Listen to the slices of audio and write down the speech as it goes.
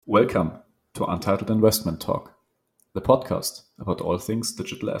Welcome to Untitled Investment Talk, the podcast about all things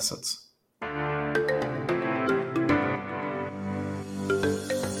digital assets.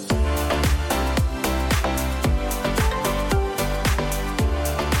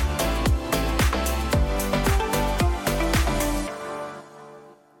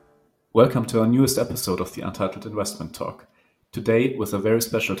 Welcome to our newest episode of the Untitled Investment Talk. Today with a very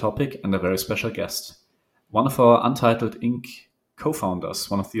special topic and a very special guest. One of our Untitled Inc.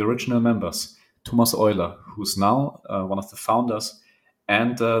 co-founders, one of the original members, Thomas Euler, who's now one of the founders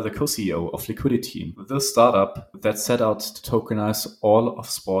and the co-CEO of Liquidity, the startup that set out to tokenize all of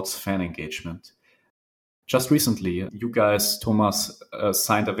sports fan engagement. Just recently, you guys, Thomas,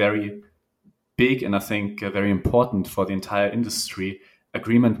 signed a very big and I think very important for the entire industry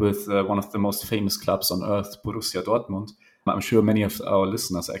agreement with one of the most famous clubs on earth, Borussia Dortmund. I'm sure many of our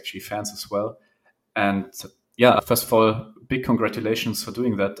listeners are actually fans as well. And yeah, first of all, big congratulations for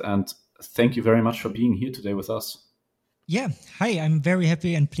doing that. And thank you very much for being here today with us. Yeah. Hi, I'm very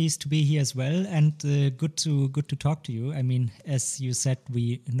happy and pleased to be here as well. And good to talk to you. I mean, as you said,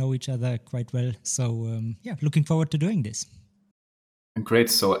 we know each other quite well. So looking forward to doing this. Great.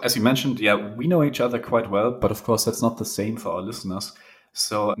 So as you mentioned, we know each other quite well, but of course, that's not the same for our listeners.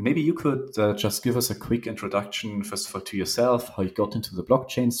 So maybe you could just give us a quick introduction, first of all, to yourself, how you got into the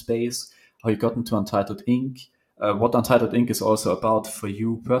blockchain space, how you got into Untitled Inc., what Untitled Inc. is also about for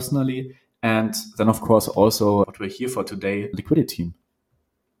you personally, and then, of course, also what we're here for today, Liquidity.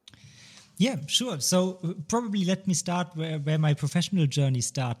 Yeah, sure. So probably let me start where my professional journey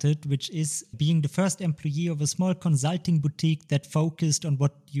started, which is being the first employee of a small consulting boutique that focused on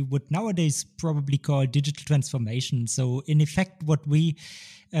what you would nowadays probably call digital transformation. So in effect, what we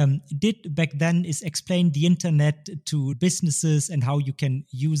did back then is explain the internet to businesses and how you can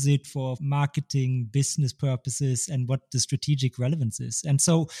use it for marketing, business purposes, and what the strategic relevance is. And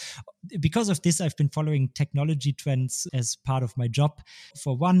so because of this, I've been following technology trends as part of my job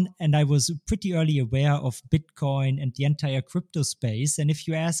for one, and I was pretty early aware of Bitcoin and the entire crypto space. And if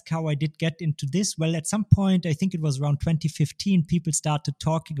you ask how I did get into this, well, at some point, I think it was around 2015, people started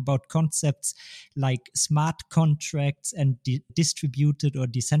talking about concepts like smart contracts and distributed or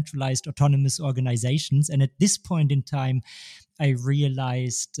decentralized autonomous organizations. And at this point in time, I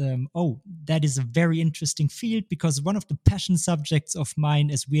realized, that is a very interesting field, because one of the passion subjects of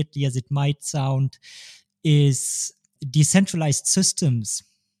mine, as weirdly as it might sound, is decentralized systems.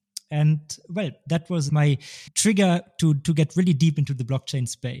 And well, that was my trigger to get really deep into the blockchain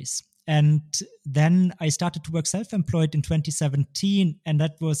space. And then I started to work self-employed in 2017. And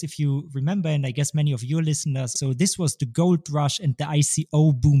that was, if you remember, and I guess many of your listeners, so this was the gold rush and the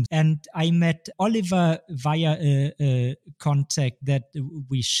ICO boom. And I met Oliver via a contact that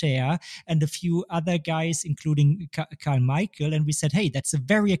we share and a few other guys, including Carl Michael. And we said, hey, that's a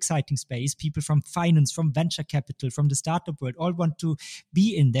very exciting space. People from finance, from venture capital, from the startup world all want to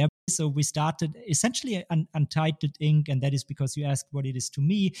be in there. So we started essentially Untitled Inc. And that is because you asked what it is to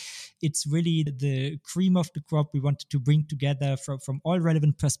me. It's really the cream of the crop. We wanted to bring together from all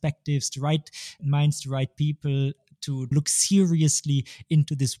relevant perspectives, the right minds, the right people, to look seriously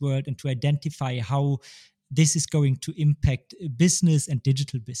into this world and to identify how this is going to impact business and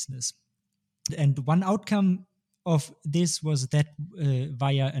digital business. And one outcome of this was that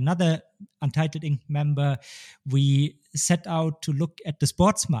via another Untitled Inc. member, we set out to look at the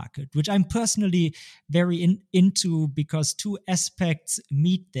sports market, which I'm personally very into, because two aspects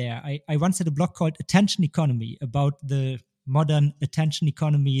meet there. I once had a blog called Attention Economy about the modern attention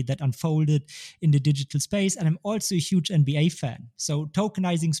economy that unfolded in the digital space. And I'm also a huge NBA fan. So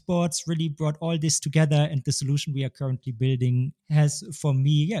tokenizing sports really brought all this together, and the solution we are currently building has, for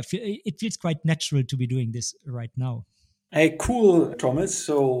me, it feels quite natural to be doing this right now. Hey, cool, Thomas.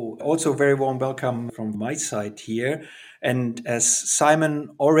 So also very warm welcome from my side here. And as Simon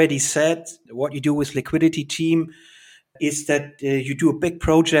already said, what you do with Liquidity team is that you do a big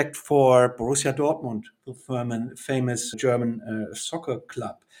project for Borussia Dortmund, the famous German soccer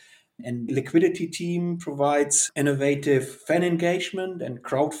club. And Liquidity team provides innovative fan engagement and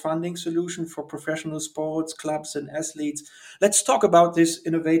crowdfunding solution for professional sports clubs and athletes. Let's talk about this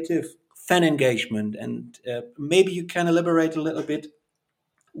innovative fan engagement, and maybe you can elaborate a little bit.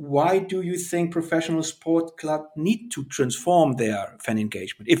 Why do you think professional sport clubs need to transform their fan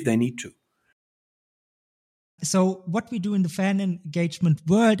engagement, if they need to? So what we do in the fan engagement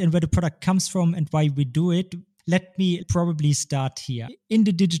world and where the product comes from and why we do it, let me probably start here. In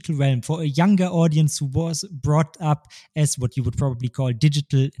the digital realm, for a younger audience who was brought up as what you would probably call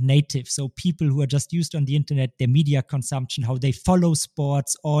digital native, so people who are just used on the internet, their media consumption, how they follow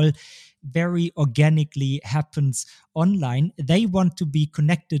sports, all very organically happens online. They want to be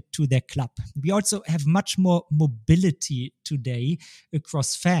connected to their club. We also have much more mobility today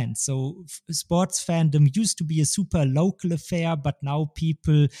across fans. So sports fandom used to be a super local affair, but now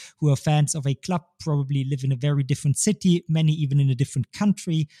people who are fans of a club probably live in a very different city, many even in a different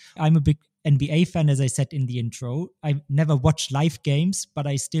country. I'm a big NBA fan, as I said in the intro. I never watch live games, but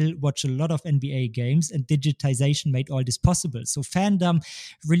I still watch a lot of NBA games, and digitization made all this possible. So fandom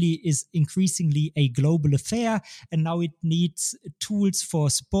really is increasingly a global affair, and now it needs tools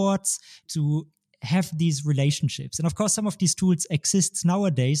for sports to have these relationships. And of course, some of these tools exist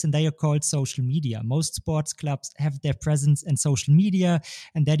nowadays, and they are called social media. Most sports clubs have their presence in social media,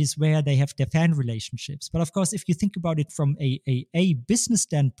 and that is where they have their fan relationships. But of course, if you think about it from a business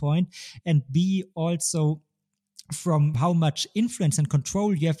standpoint, and B, also from how much influence and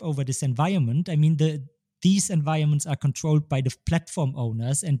control you have over this environment, I mean, these environments are controlled by the platform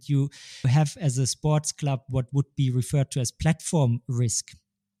owners, and you have, as a sports club, what would be referred to as platform risk.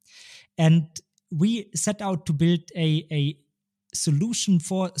 And we set out to build a solution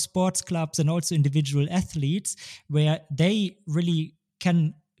for sports clubs and also individual athletes where they really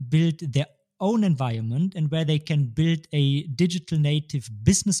can build their own environment and where they can build a digital native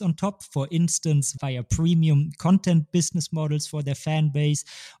business on top, for instance, via premium content business models for their fan base,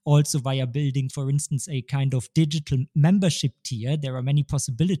 also via building, for instance, a kind of digital membership tier. There are many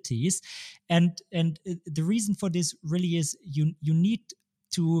possibilities. And the reason for this really is you need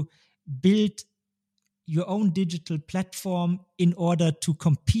to build your own digital platform in order to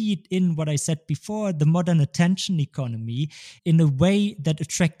compete in what I said before, the modern attention economy, in a way that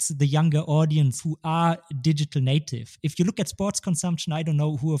attracts the younger audience who are digital native. If you look at sports consumption, I don't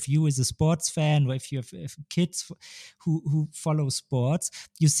know who of you is a sports fan, or if you have kids who follow sports,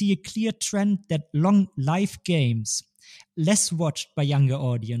 you see a clear trend that long live games less watched by younger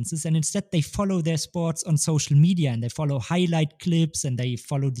audiences, and instead they follow their sports on social media, and they follow highlight clips, and they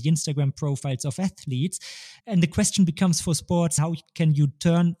follow the Instagram profiles of athletes. And the question becomes for sports, how can you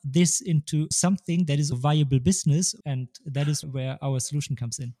turn this into something that is a viable business? And that is where our solution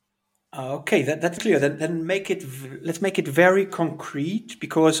comes in. Okay, that's clear. Then let's make it very concrete,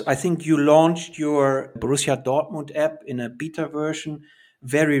 because I think you launched your Borussia Dortmund app in a beta version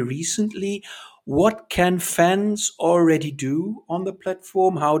very recently. What can fans already do on the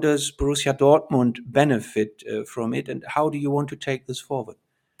platform? How does Borussia Dortmund benefit from it? And how do you want to take this forward?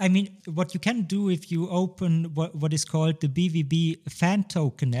 I mean, what you can do if you open what is called the BVB Fan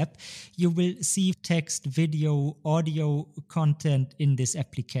Token app, you will see text, video, audio content in this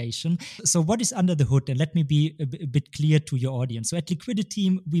application. So what is under the hood? And let me be a bit clear to your audience. So at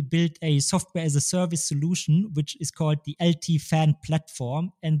Liquidity, we built a software as a service solution, which is called the LT Fan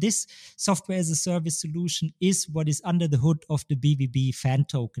Platform. And this software as a service solution is what is under the hood of the BVB Fan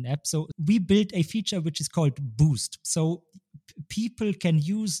Token app. So we built a feature which is called Boost. So people can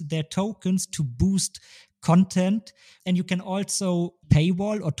use their tokens to boost content, and you can also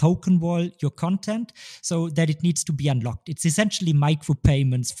paywall or token wall your content so that it needs to be unlocked. It's essentially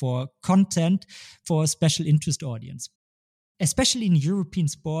micropayments for content for a special interest audience. Especially in European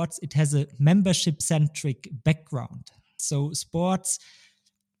sports, it has a membership-centric background. So sports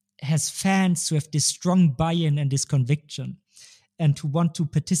has fans who have this strong buy-in and this conviction and who want to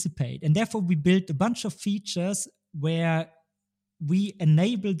participate. And therefore, we built a bunch of features where we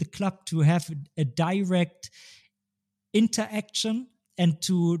enable the club to have a direct interaction and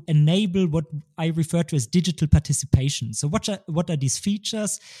to enable what I refer to as digital participation. So what are these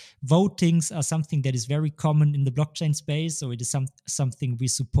features? Votings are something that is very common in the blockchain space. So it is something we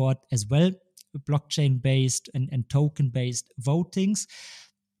support as well, blockchain-based and token-based votings.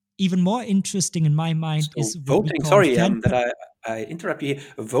 Even more interesting in my mind is voting. Sorry, that I interrupt you here.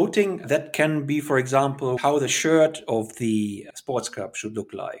 Voting, that can be, for example, how the shirt of the sports club should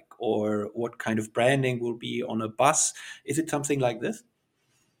look like, or what kind of branding will be on a bus. Is it something like this?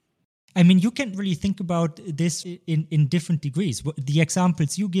 I mean, you can really think about this in different degrees. The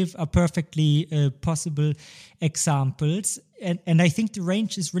examples you give are perfectly possible examples. And I think the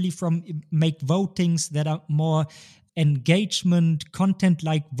range is really from make votings that are more engagement,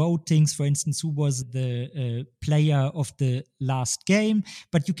 content-like votings, for instance, who was the player of the last game.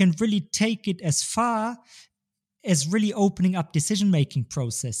 But you can really take it as far as really opening up decision-making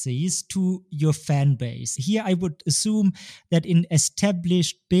processes to your fan base. Here, I would assume that in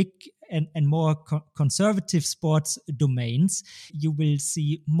established big and more conservative sports domains, you will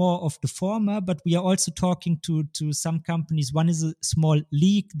see more of the former, but we are also talking to some companies. One is a small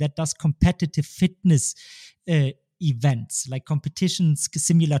league that does competitive fitness events, like competitions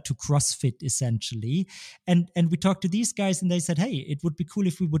similar to CrossFit, essentially. And we talked to these guys and they said, hey, it would be cool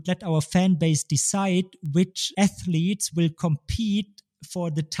if we would let our fan base decide which athletes will compete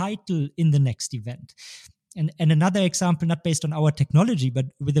for the title in the next event. And another example, not based on our technology, but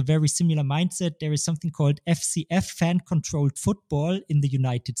with a very similar mindset, there is something called FCF, fan-controlled football, in the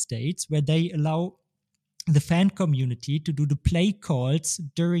United States, where they allow the fan community to do the play calls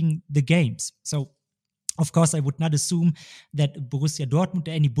during the games. So, of course, I would not assume that Borussia Dortmund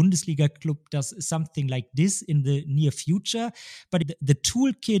or any Bundesliga club does something like this in the near future, but the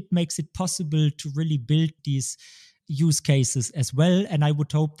toolkit makes it possible to really build these use cases as well. And I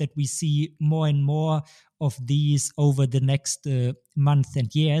would hope that we see more and more of these over the next month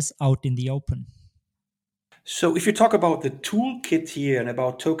and years out in the open. So if you talk about the toolkit here and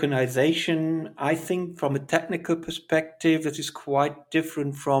about tokenization, I think from a technical perspective, it is quite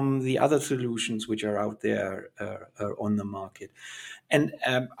different from the other solutions which are out there on the market. And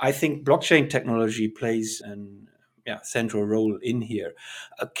I think blockchain technology plays an central role in here.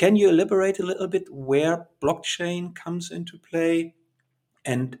 Can you elaborate a little bit where blockchain comes into play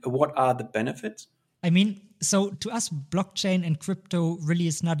and what are the benefits? I mean, so to us, blockchain and crypto really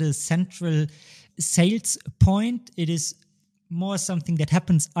is not a central sales point. It is more something that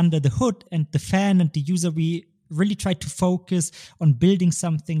happens under the hood, and the fan and the user, we really try to focus on building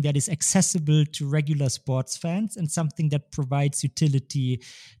something that is accessible to regular sports fans and something that provides utility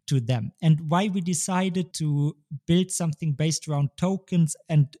to them. And why we decided to build something based around tokens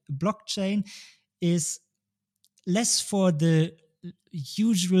and blockchain is less for the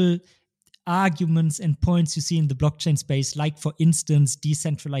usual arguments and points you see in the blockchain space, like, for instance,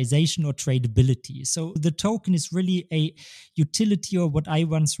 decentralization or tradability. So the token is really a utility, or what I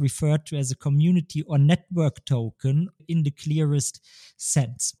once referred to as a community or network token in the clearest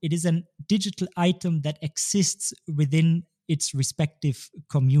sense. It is a digital item that exists within its respective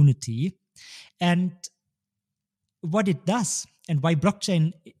community. And what it does, and why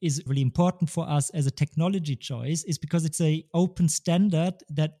blockchain is really important for us as a technology choice, is because it's an open standard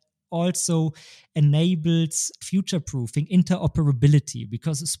that also enables future-proofing, interoperability,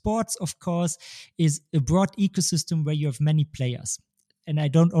 because sports, of course, is a broad ecosystem where you have many players. And I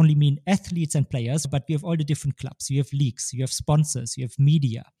don't only mean athletes and players, but you have all the different clubs, you have leagues, you have sponsors, you have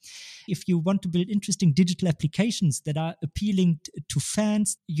media. If you want to build interesting digital applications that are appealing to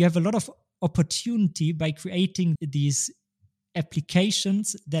fans, you have a lot of opportunity by creating these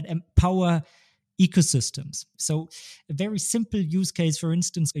applications that empower ecosystems. So a very simple use case, for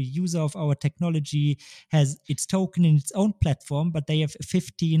instance, a user of our technology has its token in its own platform, but they have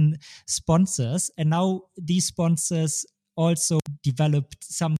 15 sponsors. And now these sponsors also developed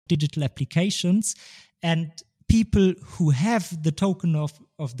some digital applications, and people who have the token of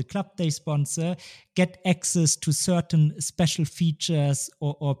the club they sponsor get access to certain special features,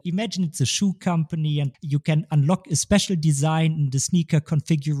 or imagine it's a shoe company and you can unlock a special design in the sneaker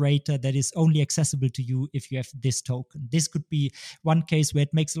configurator that is only accessible to you if you have this token. This could be one case where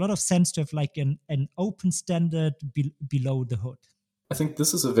it makes a lot of sense to have like an open standard below the hood. I think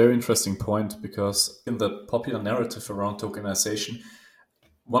this is a very interesting point, because in the popular narrative around tokenization,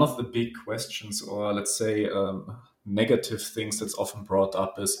 one of the big questions, or let's say negative things that's often brought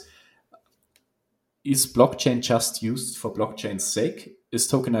up, is blockchain just used for blockchain's sake? Is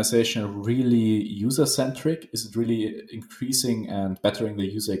tokenization really user-centric? Is it really increasing and bettering the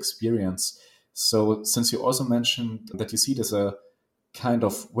user experience? So since you also mentioned that you see it as a kind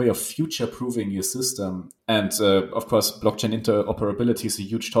of way of future-proofing your system, and of course, blockchain interoperability is a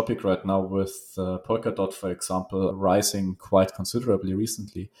huge topic right now, with Polkadot, for example, rising quite considerably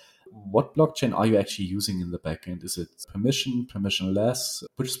recently. What blockchain are you actually using in the backend? Is it permissionless?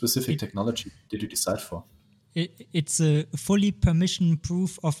 Which specific technology did you decide for? It's a fully permission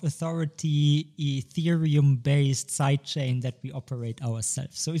proof of authority Ethereum-based sidechain that we operate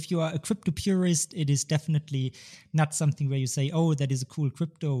ourselves. So if you are a crypto purist, it is definitely not something where you say, oh, that is a cool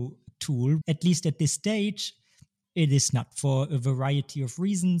crypto tool. At least at this stage, it is not, for a variety of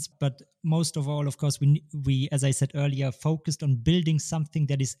reasons. But most of all, of course, we, as I said earlier, focused on building something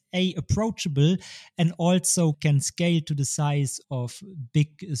that is approachable and also can scale to the size of big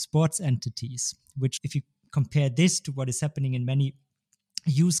sports entities, which, if you compare this to what is happening in many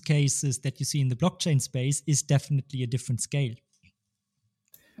use cases that you see in the blockchain space, is definitely a different scale.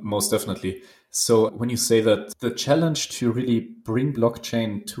 Most definitely. So when you say that the challenge to really bring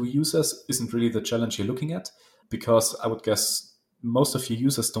blockchain to users isn't really the challenge you're looking at, because I would guess most of your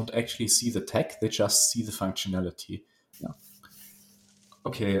users don't actually see the tech, they just see the functionality. Yeah.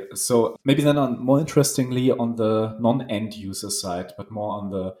 Okay, so maybe then more interestingly on the non-end user side, but more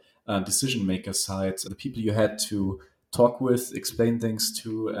on the decision maker side, the people you had to talk with, explain things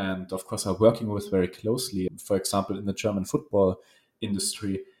to, and of course are working with very closely. For example, in the German football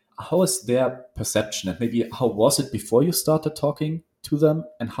industry, how is their perception, and maybe how was it before you started talking to them,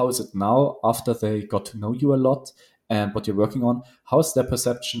 and how is it now after they got to know you a lot and what you're working on? How is their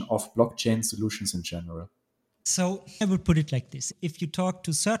perception of blockchain solutions in general? So I would put it like this. If you talk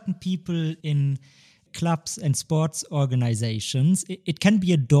to certain people in clubs and sports organizations, it can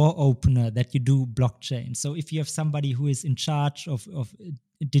be a door opener that you do blockchain. So if you have somebody who is in charge of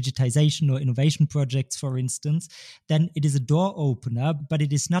digitization or innovation projects, for instance, then it is a door opener, but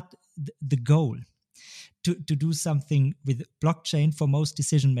it is not the goal. To do something with blockchain for most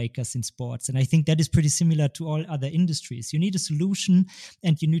decision makers in sports. And I think that is pretty similar to all other industries. You need a solution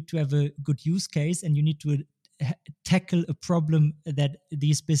and you need to have a good use case and you need to tackle a problem that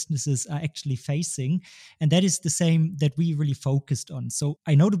these businesses are actually facing. And that is the same that we really focused on. So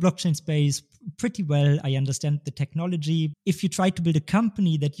I know the blockchain space pretty well. I understand the technology. If you try to build a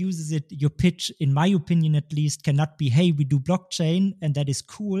company that uses it, your pitch, in my opinion at least, cannot be, hey, we do blockchain and that is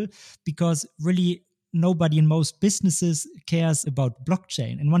cool, because really nobody in most businesses cares about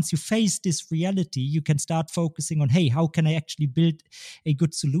blockchain. And once you face this reality, you can start focusing on, hey, how can I actually build a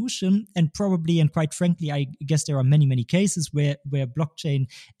good solution? And probably, and quite frankly, I guess there are many, many cases where blockchain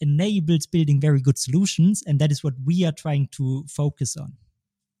enables building very good solutions. And that is what we are trying to focus on.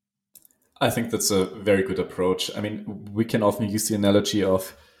 I think that's a very good approach. I mean, we can often use the analogy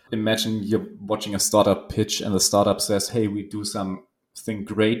of, imagine you're watching a startup pitch and the startup says, hey, we do something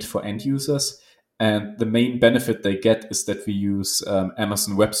great for end users. And the main benefit they get is that we use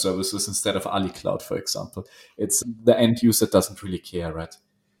Amazon Web Services instead of Ali Cloud, for example. It's the end user doesn't really care, right?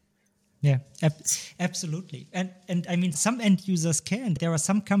 Yeah, absolutely. And I mean, some end users can. There are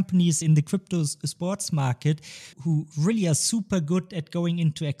some companies in the crypto sports market who really are super good at going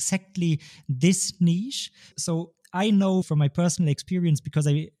into exactly this niche. So I know from my personal experience, because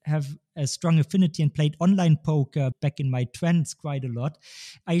I have a strong affinity and played online poker back in my 20s quite a lot,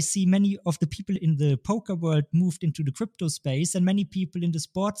 I see many of the people in the poker world moved into the crypto space, and many people in the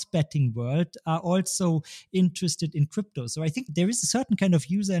sports betting world are also interested in crypto. So I think there is a certain kind of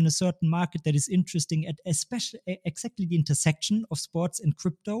user in a certain market that is interesting at especially exactly the intersection of sports and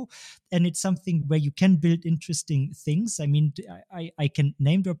crypto. And it's something where you can build interesting things. I mean, I can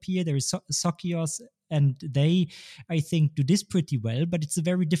name drop here. There is Sokios, and they, I think, do this pretty well, but it's a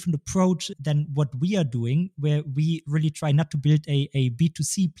very different approach than what we are doing, where we really try not to build a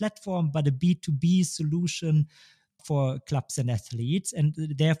B2C platform, but a B2B solution for clubs and athletes, and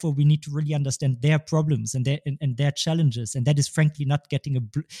therefore we need to really understand their problems and their challenges. And that is frankly not getting a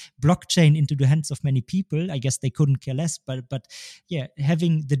blockchain into the hands of many people. I guess they couldn't care less, but yeah,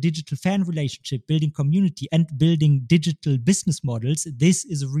 having the digital fan relationship, building community, and building digital business models, this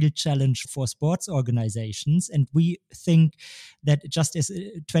is a real challenge for sports organizations. And we think that just as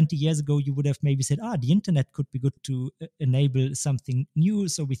 20 years ago you would have maybe said, the internet could be good to enable something new,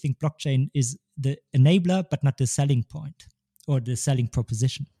 so we think blockchain is the enabler, but not the selling point or the selling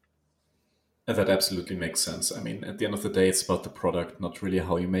proposition. And that absolutely makes sense. I mean, at the end of the day, it's about the product, not really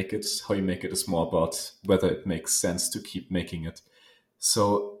how you make it. How you make it is more about whether it makes sense to keep making it.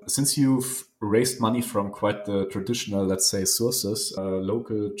 So since you've raised money from quite the traditional, let's say, sources, a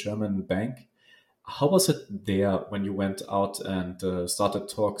local German bank, how was it there when you went out and started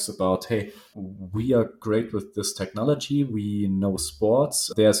talks about, hey, we are great with this technology, we know sports,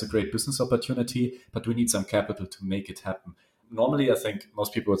 there's a great business opportunity, but we need some capital to make it happen? Normally, I think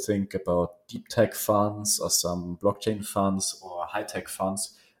most people would think about deep tech funds or some blockchain funds or high tech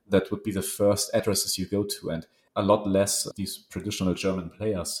funds. That would be the first addresses you go to, and a lot less these traditional German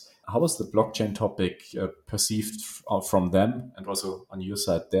players. How was the blockchain topic perceived from them and also on your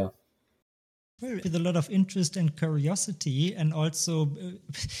side there? Well, with a lot of interest and curiosity, and also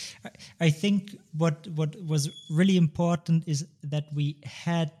I think what was really important is that we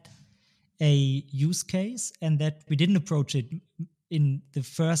had a use case and that we didn't approach it in the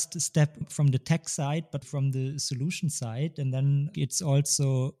first step from the tech side, but from the solution side. And then it's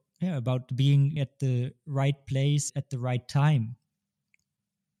also about being at the right place at the right time.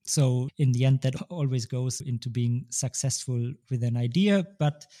 So in the end, that always goes into being successful with an idea.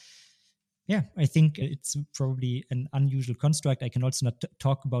 But yeah, I think it's probably an unusual construct. I can also not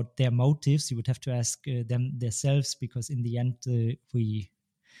talk about their motives. You would have to ask them themselves, because in the end, we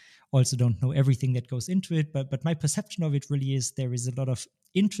also don't know everything that goes into it. But my perception of it really is there is a lot of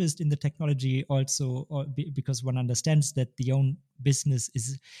interest in the technology also, because one understands that the own business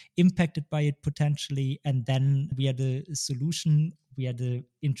is impacted by it potentially. And then we are the solution we had an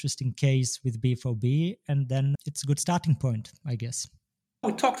interesting case with BVB, and then it's a good starting point, I guess.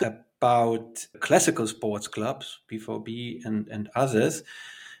 We talked about classical sports clubs, BVB and others,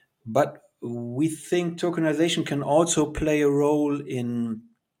 but we think tokenization can also play a role in,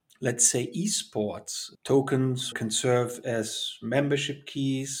 let's say, esports. Tokens can serve as membership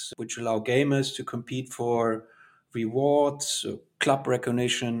keys, which allow gamers to compete for rewards, club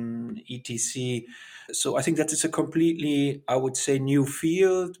recognition, etc. So I think that is a completely, I would say, new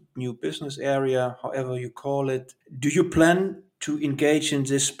field, new business area, however you call it. Do you plan to engage in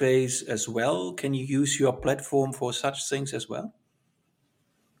this space as well? Can you use your platform for such things as well?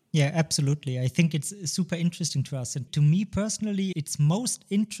 Yeah, absolutely. I think it's super interesting to us. And to me personally, it's most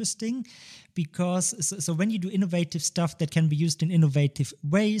interesting because so when you do innovative stuff that can be used in innovative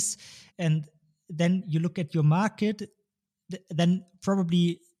ways, and then you look at your market, then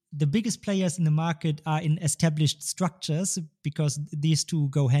probably the biggest players in the market are in established structures because these two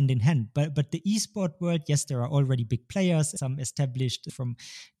go hand in hand. But the esport world, yes, there are already big players, some established from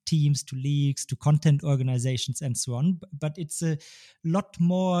teams to leagues to content organizations and so on. But it's a lot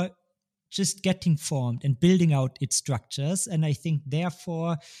more just getting formed and building out its structures. And I think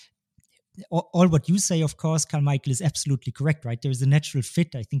therefore all what you say, of course, Carl Michael, is absolutely correct, right? There is a natural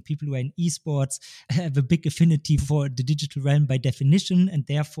fit. I think people who are in esports have a big affinity for the digital realm by definition, and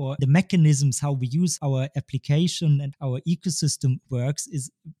therefore the mechanisms, how we use our application and our ecosystem works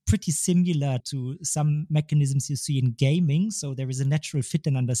is pretty similar to some mechanisms you see in gaming. So there is a natural fit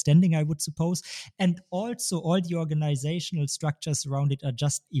and understanding, I would suppose. And also all the organizational structures around it are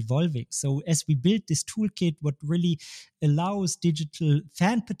just evolving. So as we build this toolkit, what really allows digital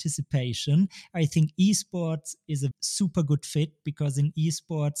fan participation, I think esports is a super good fit because in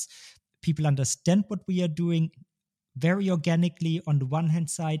esports, people understand what we are doing very organically on the one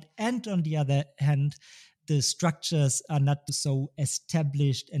hand side, and on the other hand, the structures are not so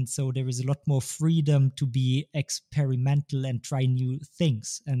established, and so there is a lot more freedom to be experimental and try new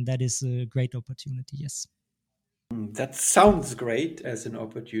things, and that is a great opportunity. Yes. That sounds great as an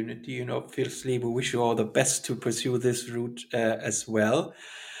opportunity. Obviously, we wish you all the best to pursue this route as well.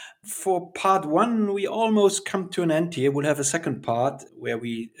 For part one, we almost come to an end here. We'll have a second part where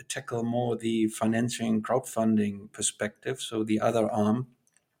we tackle more the financing, crowdfunding perspective, so the other arm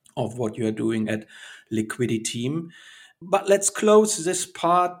of what you are doing at Liquidity Team. But let's close this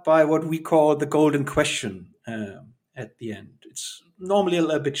part by what we call the golden question at the end. It's normally a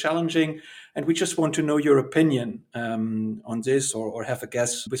little bit challenging, and we just want to know your opinion on this or have a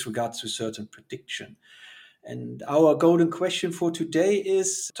guess with regards to certain prediction. And our golden question for today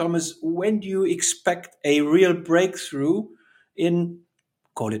is, Thomas, when do you expect a real breakthrough in,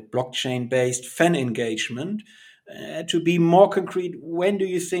 call it blockchain-based fan engagement? To be more concrete, when do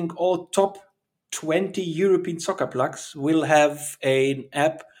you think all top 20 European soccer plugs will have an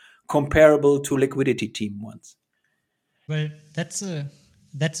app comparable to Liquidity Team ones? Well, that's a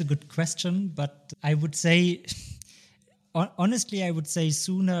good question, but I would say, honestly, I would say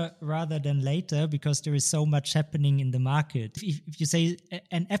sooner rather than later, because there is so much happening in the market. If you say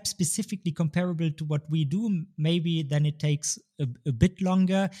an app specifically comparable to what we do, maybe then it takes a bit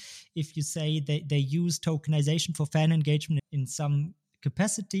longer. If you say they use tokenization for fan engagement in some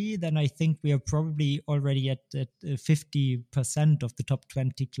capacity, then I think we are probably already at 50% of the top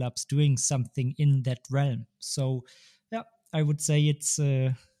 20 clubs doing something in that realm. So yeah, I would say it's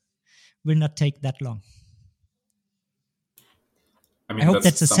will not take that long. I hope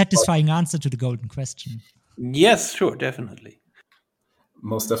that's a satisfying answer to the golden question. Yes, sure, definitely.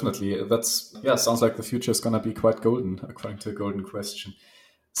 Most definitely. Sounds like the future is going to be quite golden, according to the golden question.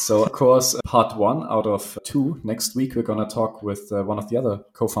 So, of course, part 1 out of 2. Next week, we're going to talk with one of the other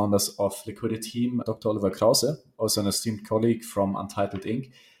co-founders of Liquidity Team, Dr. Oliver Krause, also an esteemed colleague from Untitled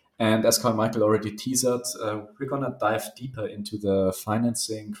Inc. And as Carl Michael already teasered, we're going to dive deeper into the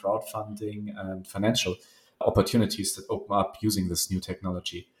financing, crowdfunding, and financial opportunities that open up using this new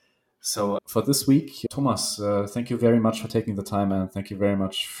technology. So for this week, Thomas, thank you very much for taking the time, and thank you very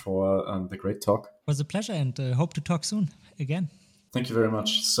much for the great talk. It was a pleasure, and hope to talk soon again. Thank you very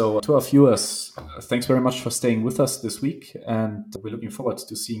much. So to our viewers, thanks very much for staying with us this week, and we're looking forward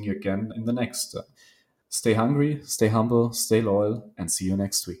to seeing you again in the next. Stay hungry, stay humble, stay loyal, and see you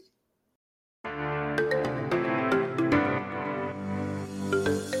next week.